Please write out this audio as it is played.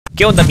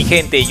¿Qué onda mi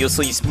gente? Yo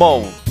soy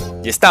SMOOKE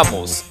y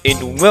estamos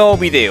en un nuevo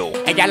video.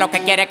 Ella lo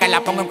que quiere es que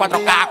la ponga en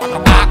 4K,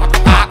 4K,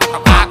 4K,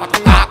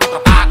 4K,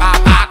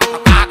 4K,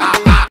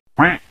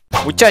 4K.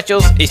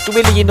 Muchachos,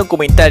 estuve leyendo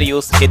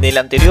comentarios en el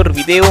anterior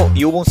video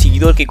y hubo un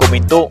seguidor que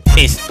comentó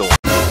esto.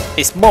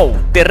 SMOOKE,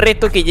 te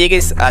reto que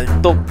llegues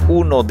al top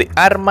 1 de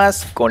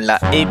armas con la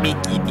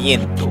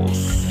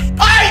M500.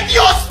 ¡Ay,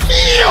 Dios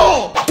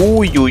mío!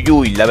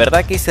 Uy, la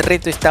verdad que ese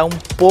reto está un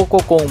poco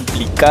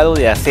complicado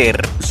de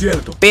hacer.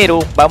 Cierto. Pero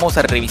vamos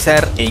a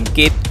revisar en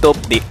qué top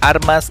de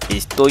armas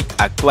estoy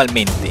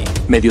actualmente.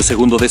 Medio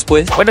segundo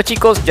después. Bueno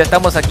chicos, ya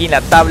estamos aquí en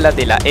la tabla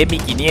de la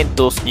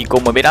M500 y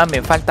como verán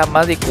me faltan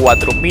más de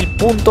 4000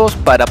 puntos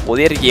para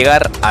poder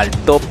llegar al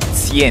top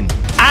 100.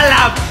 ¡A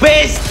la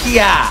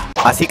bestia!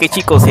 Así que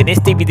chicos, en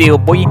este video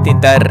voy a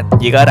intentar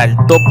llegar al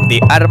top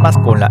de armas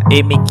con la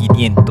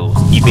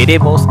M500 y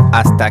veremos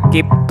hasta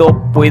qué top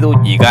puedo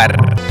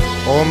llegar.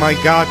 Oh my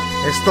god,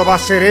 esto va a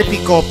ser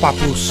épico,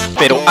 papus.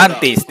 Pero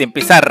antes de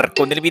empezar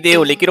con el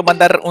video, le quiero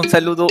mandar un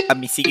saludo a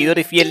mis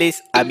seguidores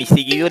fieles, a mis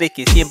seguidores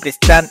que siempre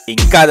están en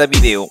cada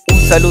video.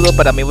 Un saludo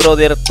para mi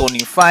brother Tony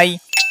Fay.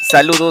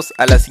 Saludos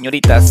a la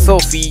señorita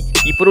Sophie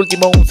y por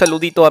último un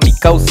saludito a mi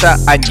causa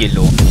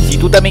Angelo. Si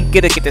tú también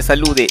quieres que te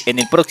salude en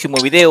el próximo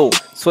video,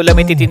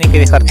 solamente tienes que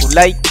dejar tu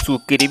like,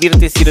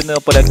 suscribirte si eres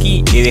nuevo por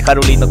aquí y dejar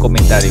un lindo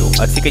comentario.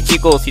 Así que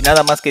chicos, sin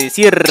nada más que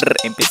decir,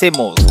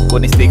 empecemos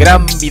con este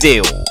gran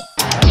video.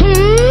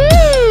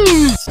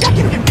 ¡Ya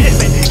quiero que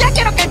empiece! ¡Ya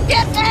quiero que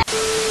empiece!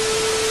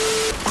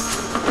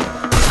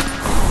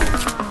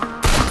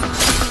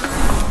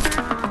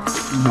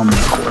 No me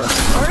jodas.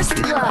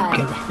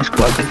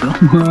 Squawker, ¿no?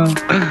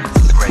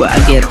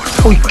 Squawker.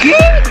 Uy, ¿qué?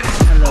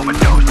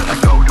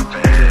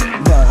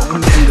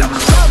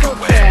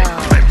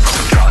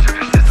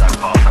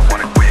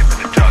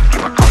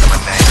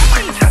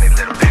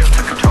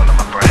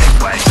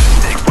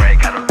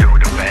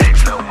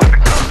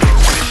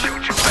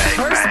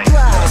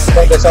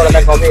 Porque solo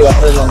me conmigo,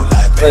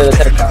 de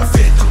cerca.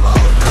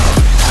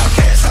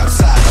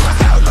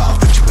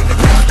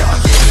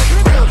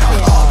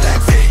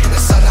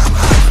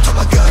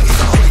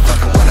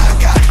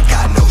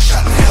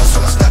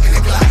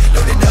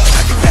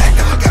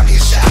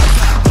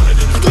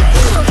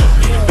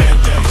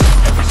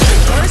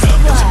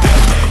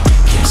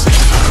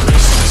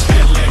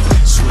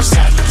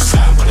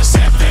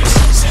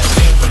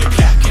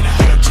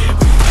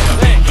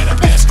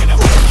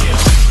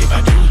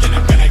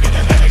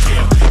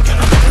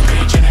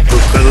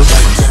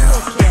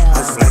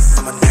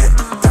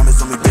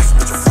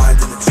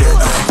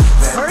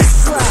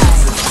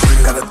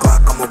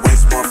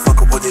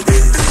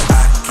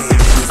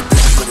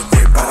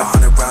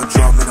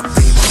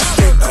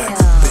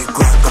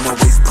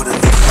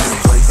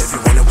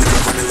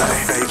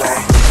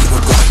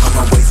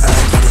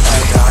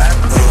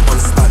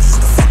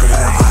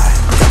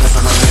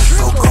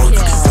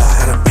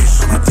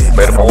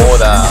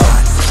 Bermuda,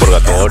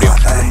 purgatorio.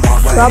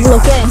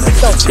 Pablo,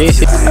 ¿qué?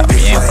 Sí,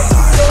 también.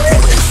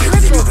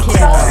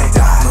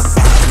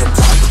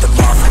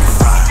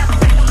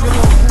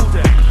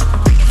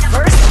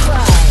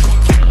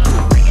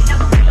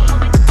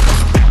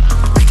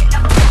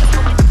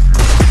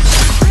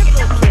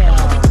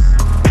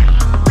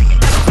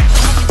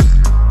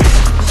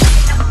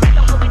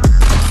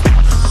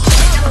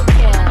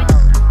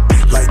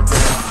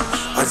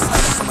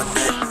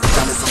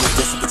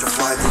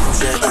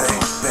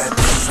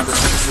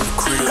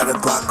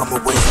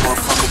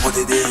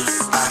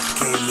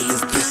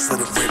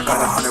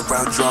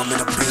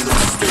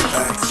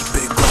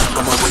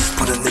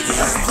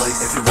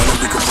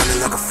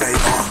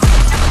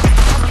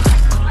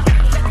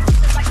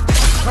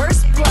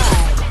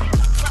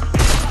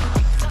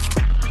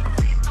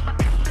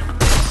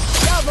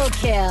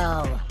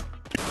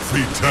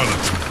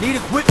 Need a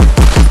whip.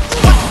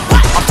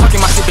 I'm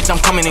talking my shit, bitch, I'm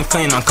coming in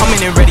clean. I'm coming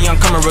in ready, I'm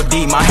coming real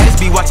deep. My haters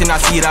be watching, I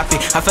see it, I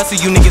think. I fess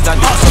with you niggas, I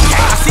do something.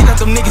 I see that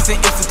them niggas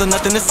ain't instant or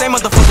nothing. The same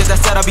motherfuckers that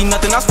said I be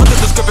nothing. I split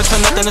the script to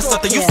nothing or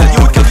something. You said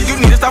you would kill it, you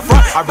need to stop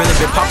front. I really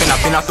been popping,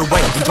 I've been out the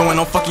way. Been going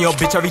on fucking your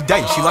bitch every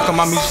day. She locking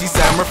my music, she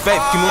said I'm her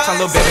fave. Keep me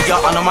trying, little baby,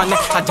 y'all know my name.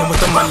 I done with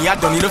the money, I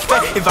don't need a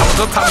fake. If I was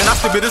on top, man, I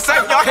still be the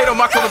same. Y'all hate on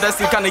my cover, that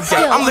seem kinda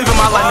gay. I'm living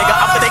my life, nigga,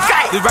 up for the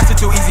gay. This rest is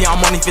too easy,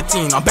 I'm only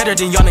 15. I'm better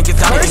than y'all niggas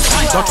down in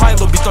Don't try,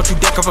 little bitch, don't you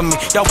dare come for me.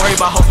 Y'all worry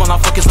about hoes when I'm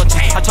fucking so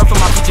cheap. I try for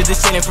my features, this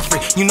shit ain't for free.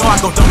 You know I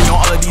go dummy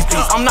on all of these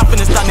beats. I'm not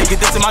finna stop, nigga,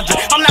 this is my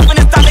dream. I'm not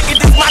finna stop, nigga,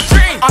 this is my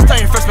dream. I'm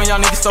starting first, man, y'all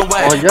niggas so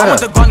wet. I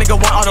want the gun, nigga,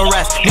 want all the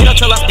rest. Me no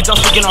tell us, bitch, I'm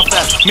speaking on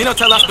fast. Me no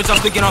tell us, bitch, I'm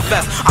speaking on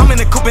fast. I'm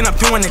in the coupe and I'm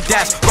doing the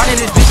dash. Riding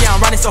this bitch, yeah,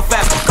 I'm riding so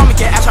fast. Come and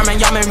get ass, man,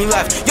 y'all made me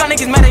laugh. Y'all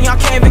niggas mad and y'all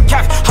can't even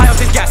catch. High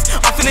off this gas,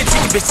 I'm finna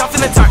jiggy, bitch, I'm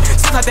finna turn.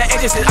 Since like that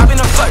agent shit, I've been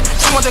a flirt.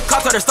 She want the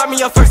car, told her, start me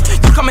up first.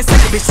 You come and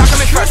second, bitch, I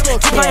come in first.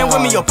 Keep playing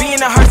with me, you'll be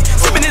in the hearse.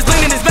 Sipping this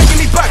lean and it's making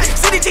me burn.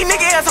 CDT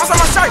nigga ass, house on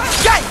my shirt.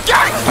 Gang,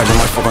 gang. I just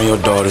might fuck on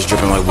your daughters,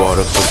 dripping like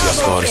water, pussy I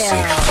saw to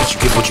see. But you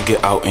get what you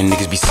get out, and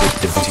niggas be sick,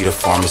 different to the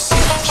pharmacy.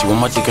 She want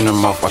my dick in her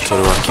mouth, I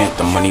told her I can't,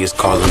 the money is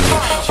calling me.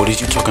 What is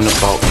you talking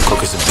about? And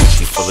coke is a bitch,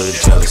 she full of the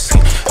jealousy.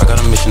 I got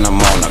a mission I'm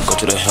on, I go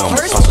to the helm,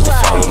 possible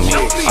follow me.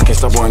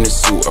 stop wearing this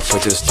suit, I pray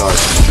to the stars,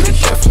 you get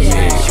that for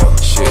me.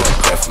 Shit,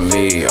 that for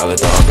me, all the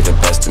dog get the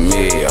best of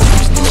me. All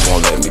these niggas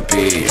won't let me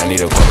be. I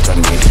need a gold,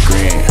 I need the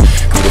green.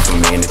 Need it for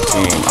me and the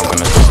team. I'm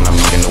gonna stress and I'm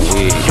needing the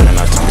weed. You're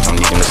not time, bitch, I'm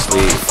needing the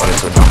sleep. Fall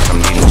into a dump,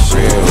 I'm needing the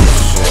real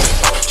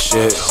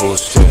shit. Who's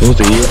shit? No,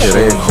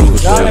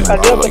 me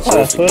perdió esa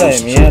basura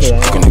de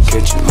mierda.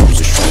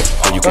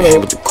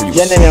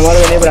 Ya mi amor,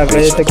 vení para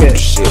acá, yo sé que...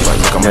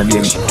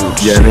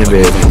 Ya mi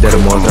bebita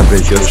hermosa,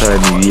 preciosa de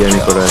mi vida, mi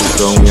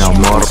corazón, mi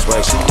amor.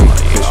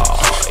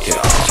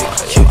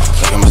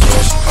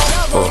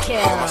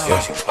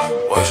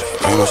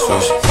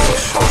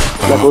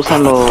 La que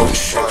usan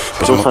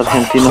los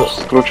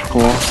argentinos truchos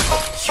como...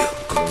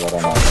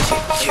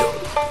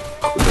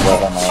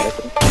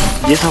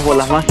 ¿Y esas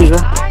bolas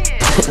mágicas?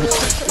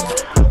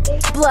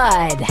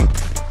 Blood.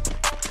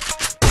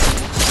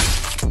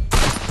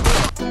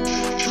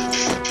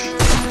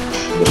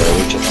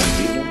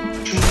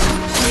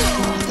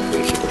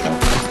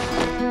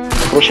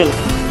 Rochelle.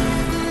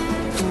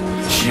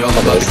 She all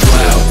about the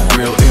cloud,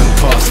 real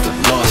imposter.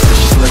 Lost her,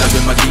 she slid up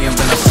in my DM,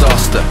 then I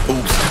sauced her.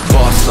 Oops,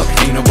 boss up,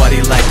 ain't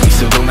nobody like me,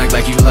 so don't act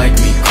like you like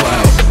me.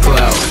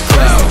 Cloud,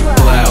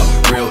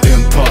 real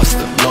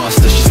imposter.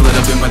 Lost her, she slid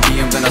up in my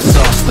DM, then I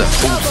sauced her.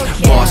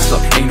 Oops, boss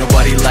up, ain't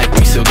nobody like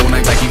me, so don't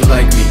act like you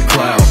like me.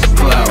 Cloud.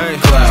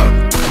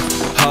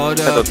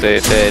 Hold up, te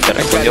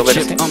respondió got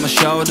a chip on my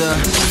shoulder.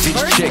 See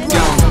the chick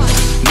don't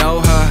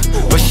know her,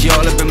 but she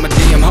all up in my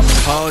DM.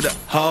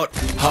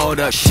 Hold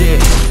up,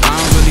 shit. I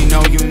don't really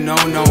know you, no,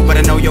 but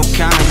I know your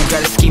kind. You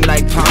got a scheme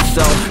like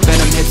Ponzo.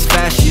 Venom hits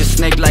fast, she a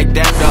snake like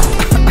that,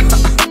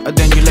 though.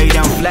 Then you lay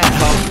down flat,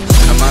 ho.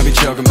 I might be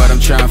joking, but I'm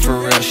trying for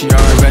real. She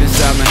already read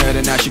inside my head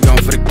and now she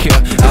going for the kill.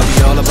 I'll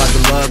be all about the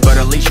love, but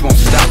her leash won't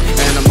stop.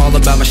 And I'm all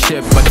about my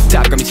shit, but the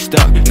top got me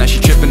stuck. Now she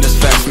tripping this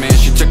fast, man.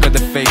 She took her the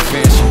fake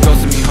fan. She goes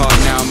to me hard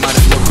now, might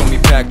as well call me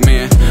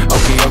Pac-Man.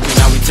 Okay,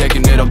 now we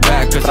taking it all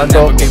back. Cause I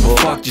never gave a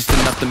fuck, just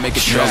enough to make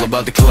it sure. All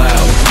about the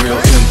cloud, real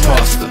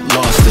imposter.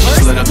 Lost her,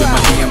 she slid up in my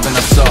DM and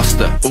I sauced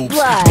her. Oops,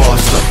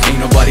 boss up, ain't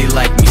nobody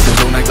like me, so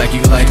don't act like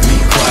you like me.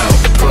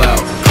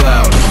 Cloud,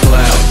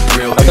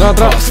 real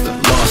imposter.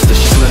 Lost her,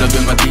 she slid up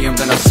in my DM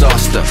then I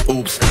sauced her.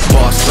 Oops,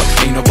 boss up,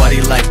 ain't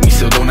nobody like me,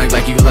 so don't act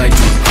like you like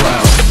me.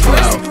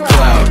 Cloud.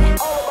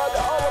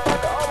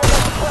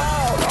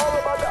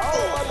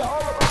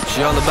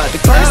 She all about the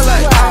cloud,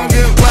 like I don't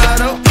get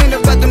wild up. Ain't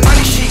about the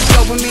money, she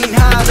go with me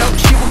high though.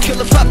 She will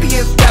kill a puppy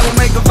if that will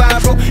make her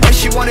viral. And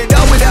she want it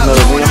all without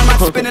knowing I might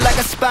spin it like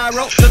a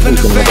spiral. Living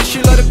the face,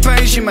 she love the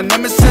pain, she my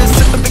nemesis.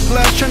 Sip of the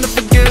glass, trying to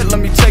forget, let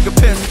me take a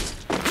piss.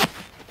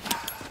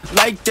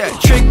 Like that,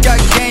 trick got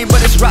game,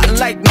 but it's rotten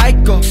like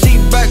Michael. See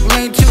back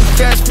lane too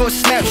fast for a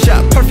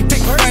snapshot. Perfect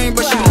pick frame,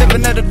 but she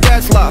living at her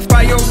dad's loft.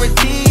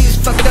 Priorities,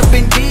 fuck it up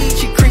indeed.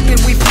 She creeping,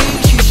 we flee,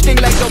 she sting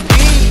like a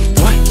bee.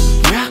 What?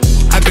 Yeah,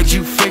 I got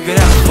you figured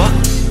out. Fuck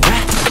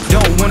that,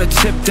 don't wanna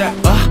tip that.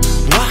 What?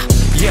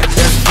 Yeah,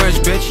 that's French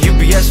bitch,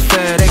 UPS,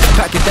 FedEx,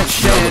 packet that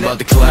shit. All about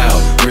the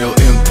cloud, real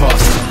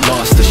imposter.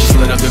 Lost her, she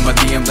slid up in my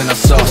DM, then I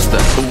sauced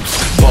her. Oops,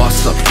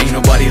 boss up, ain't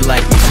nobody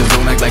like me, so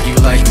don't act like you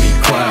like me.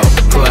 Cloud,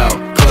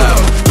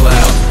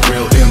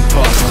 real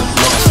imposter.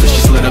 Lost her,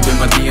 she slid up in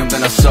my DM,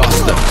 then I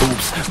sauced her.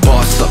 Oops,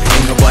 boss up,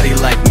 ain't nobody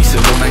like me,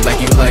 so don't act like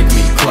you like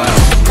me. Cloud.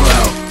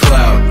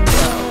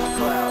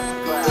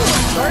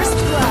 First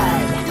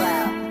blood.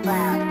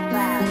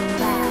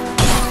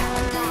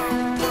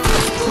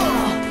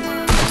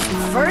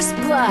 First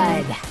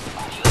blood.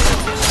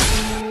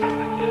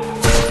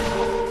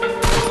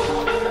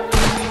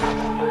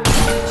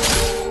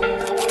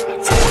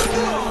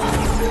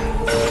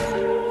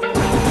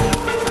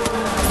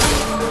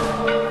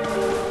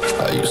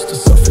 I used to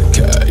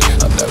suffocate.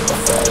 I never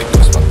fought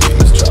against my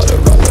demons, try to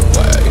run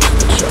away.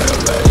 Betrayal,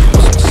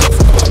 lose myself,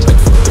 now I'm big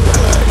for the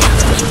pain.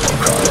 I keep on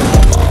crying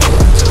on my own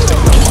until they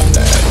know my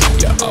name.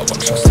 Yeah, I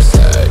won't trust to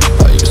say.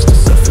 I used to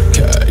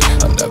suffocate.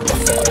 I never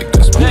fought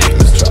against my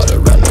demons, try to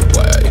run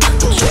away.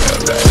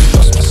 Betrayal,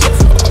 lose myself,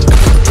 now I'm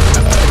big for the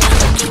pain.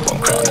 I keep on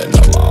crying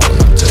on my own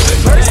until they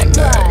know my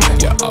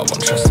name. Yeah, I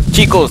won't trust to say.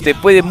 Chicos,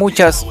 después de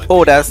muchas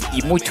horas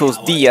y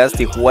muchos días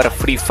de jugar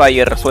Free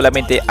Fire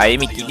solamente a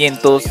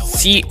M500,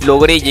 sí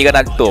logré llegar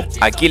al top.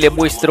 Aquí les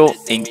muestro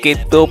en qué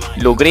top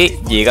logré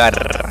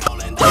llegar.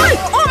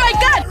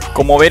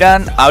 Como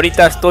verán,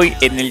 ahorita estoy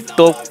en el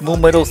top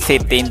número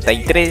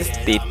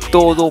 73 de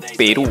todo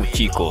Perú,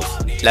 chicos.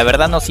 La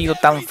verdad no ha sido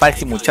tan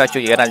fácil,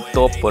 muchachos, llegar al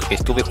top porque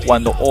estuve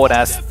jugando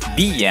horas,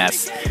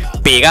 días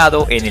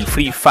pegado en el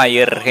Free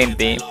Fire,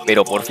 gente,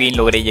 pero por fin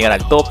logré llegar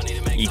al top.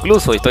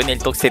 Incluso estoy en el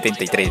top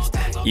 73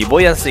 y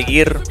voy a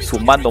seguir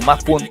sumando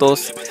más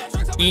puntos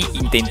y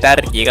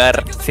intentar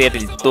llegar a ser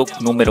el top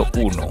número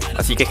 1.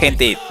 Así que,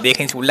 gente,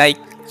 dejen su like,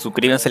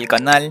 suscríbanse al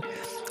canal,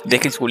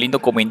 dejen su lindo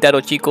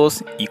comentario,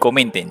 chicos, y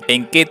comenten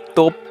en qué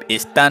top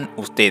están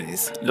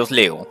ustedes. Los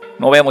leo.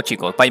 Nos vemos,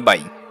 chicos. Bye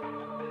bye.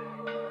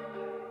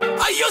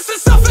 I used to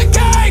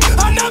suffocate.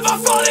 I never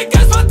fought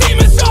against my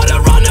demons, try to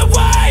run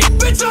away.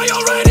 Bitch, I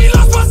already